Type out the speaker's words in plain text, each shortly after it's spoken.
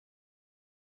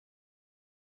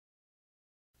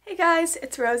Hey guys,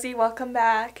 it's Rosie. Welcome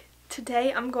back.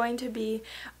 Today I'm going to be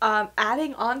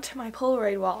adding on to my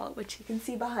Polaroid wall, which you can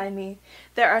see behind me.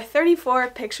 There are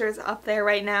 34 pictures up there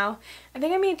right now. I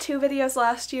think I made 2 videos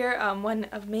last year, one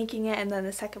of making it and then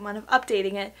the second one of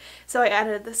updating it. So I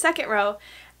added the second row.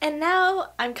 And now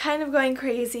I'm kind of going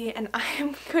crazy and I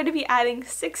am going to be adding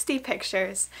 60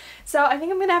 pictures. So I think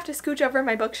I'm going to have to scooch over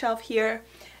my bookshelf here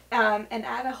and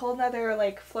add a whole nother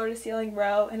like floor to ceiling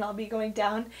row, and I'll be going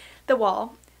down the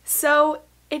wall. So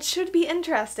it should be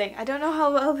interesting. I don't know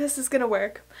how well this is gonna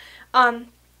work. I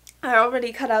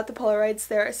already cut out the Polaroids.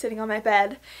 They're sitting on my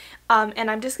bed.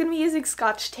 And I'm just gonna be using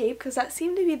Scotch tape because that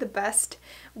seemed to be the best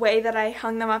way that I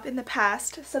hung them up in the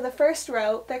past. So the first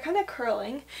row, they're kind of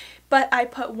curling, but I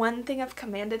put one thing of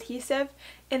Command adhesive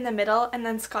in the middle and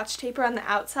then Scotch tape on the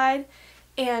outside,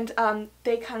 and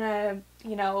they kind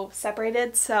of,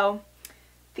 separated. So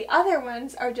the other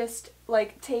ones are just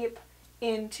like tape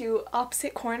into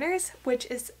opposite corners, which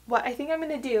is what I think I'm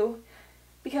going to do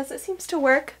because it seems to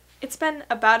work. It's been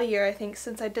about a year, I think,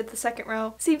 since I did the second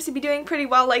row. Seems to be doing pretty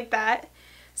well like that.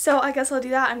 So I guess I'll do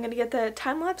that. I'm going to get the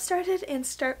time lapse started and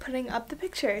start putting up the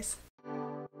pictures.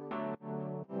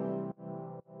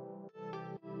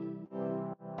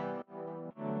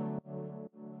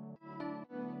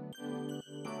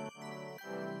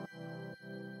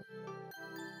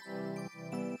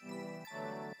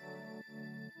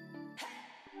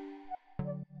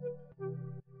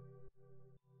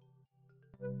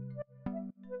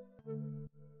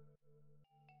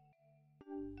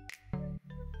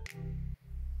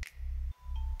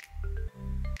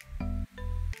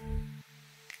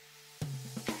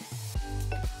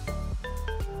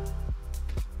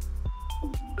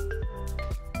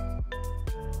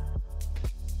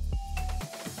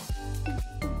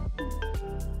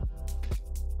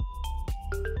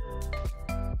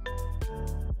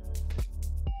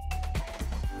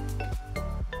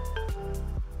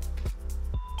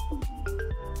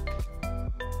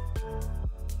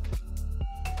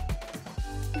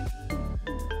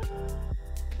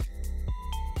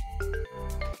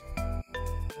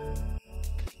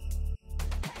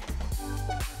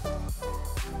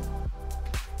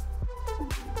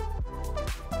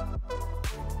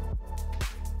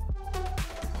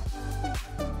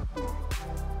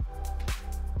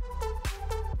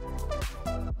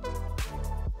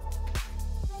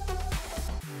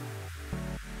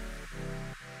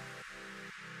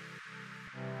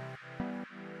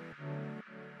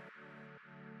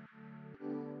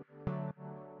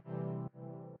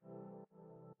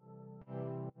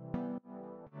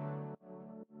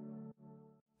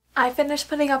 I finished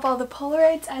putting up all the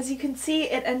Polaroids. As you can see,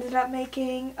 it ended up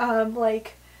making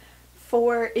like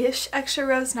 4-ish extra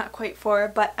rows, not quite 4,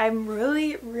 but I'm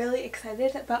really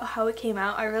excited about how it came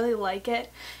out. I really like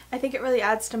it. I think it really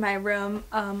adds to my room.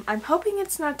 I'm hoping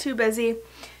it's not too busy.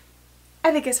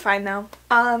 I think it's fine though.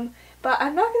 But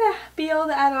I'm not gonna be able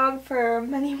to add on for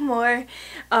many more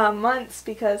months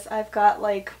because I've got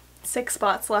like 6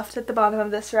 spots left at the bottom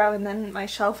of this row and then my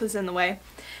shelf is in the way.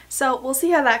 So we'll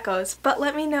see how that goes. But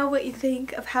let me know what you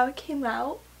think of how it came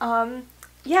out.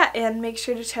 Yeah, and make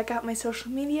sure to check out my social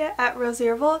media at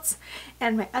RosieRevolts,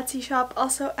 and my Etsy shop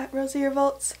also at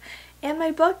RosieRevolts, and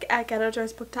my book at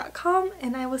GhettoJoysBook.com,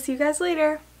 and I will see you guys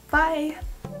later. Bye!